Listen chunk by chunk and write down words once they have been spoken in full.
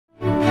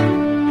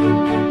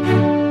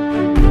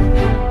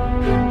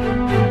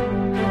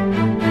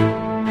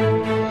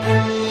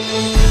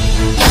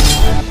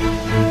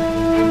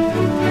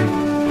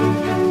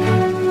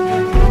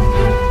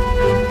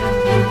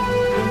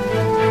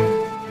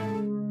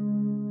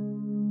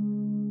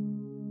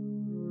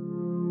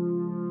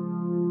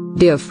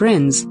Dear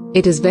friends,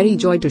 it is very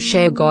joy to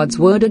share God's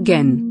word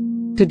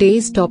again.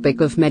 Today's topic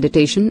of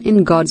meditation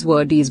in God's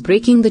word is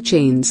breaking the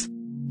chains.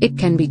 It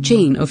can be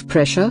chain of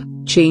pressure,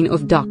 chain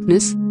of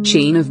darkness,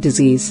 chain of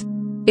disease.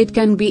 It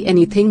can be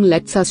anything.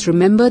 Lets us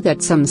remember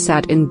that some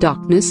sat in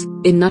darkness,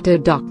 in utter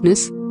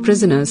darkness,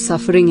 prisoners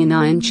suffering in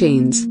iron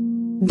chains.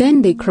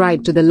 Then they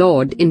cried to the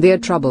Lord in their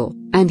trouble,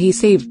 and He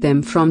saved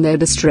them from their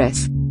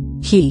distress.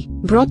 He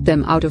brought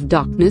them out of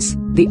darkness,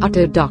 the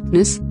utter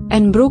darkness,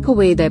 and broke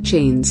away their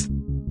chains.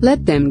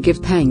 Let them give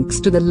thanks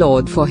to the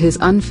Lord for His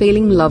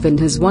unfailing love and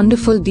His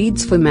wonderful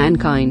deeds for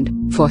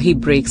mankind, for He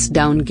breaks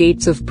down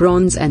gates of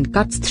bronze and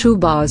cuts through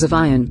bars of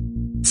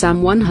iron.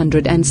 Psalm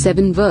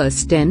 107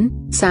 verse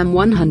 10, Psalm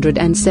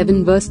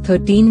 107 verse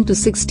 13 to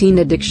 16.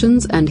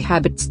 Addictions and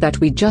habits that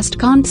we just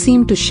can't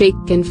seem to shake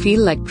can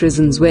feel like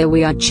prisons where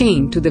we are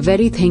chained to the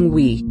very thing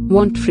we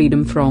want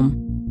freedom from.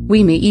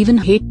 We may even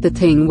hate the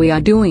thing we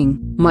are doing,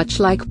 much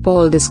like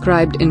Paul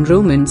described in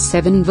Romans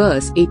 7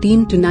 verse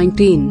 18 to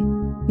 19.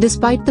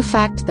 Despite the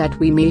fact that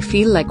we may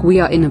feel like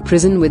we are in a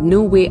prison with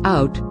no way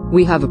out,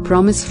 we have a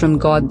promise from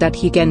God that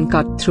He can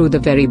cut through the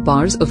very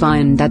bars of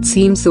iron that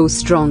seem so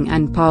strong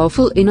and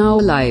powerful in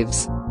our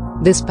lives.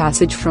 This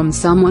passage from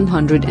Psalm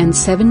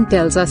 107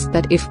 tells us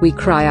that if we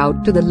cry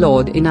out to the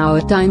Lord in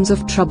our times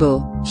of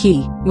trouble,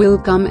 He will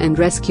come and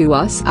rescue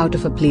us out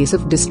of a place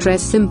of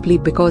distress simply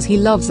because He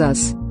loves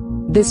us.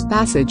 This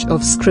passage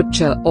of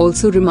scripture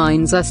also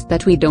reminds us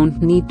that we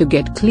don't need to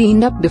get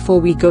cleaned up before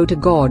we go to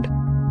God.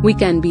 We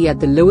can be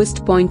at the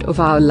lowest point of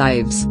our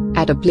lives,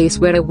 at a place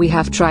where we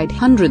have tried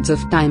hundreds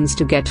of times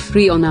to get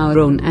free on our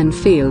own and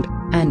failed,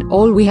 and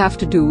all we have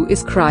to do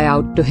is cry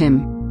out to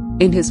Him.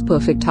 In His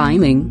perfect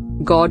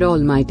timing, God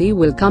Almighty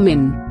will come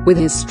in with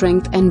His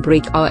strength and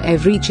break our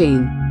every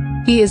chain.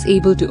 He is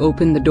able to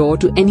open the door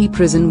to any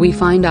prison we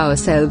find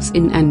ourselves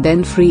in and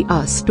then free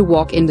us to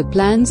walk in the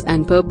plans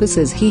and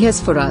purposes He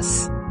has for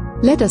us.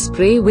 Let us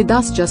pray with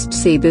us. Just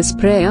say this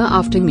prayer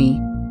after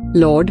me.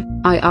 Lord,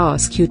 I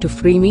ask You to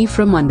free me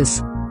from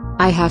this.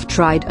 I have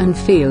tried and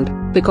failed,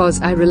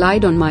 because I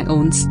relied on my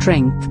own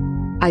strength.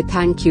 I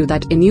thank You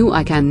that in You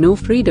I can know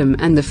freedom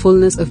and the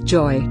fullness of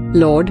joy.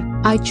 Lord,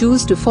 I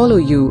choose to follow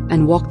You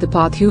and walk the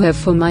path You have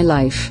for my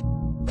life.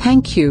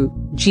 Thank You,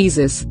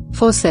 Jesus,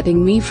 for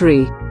setting me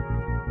free.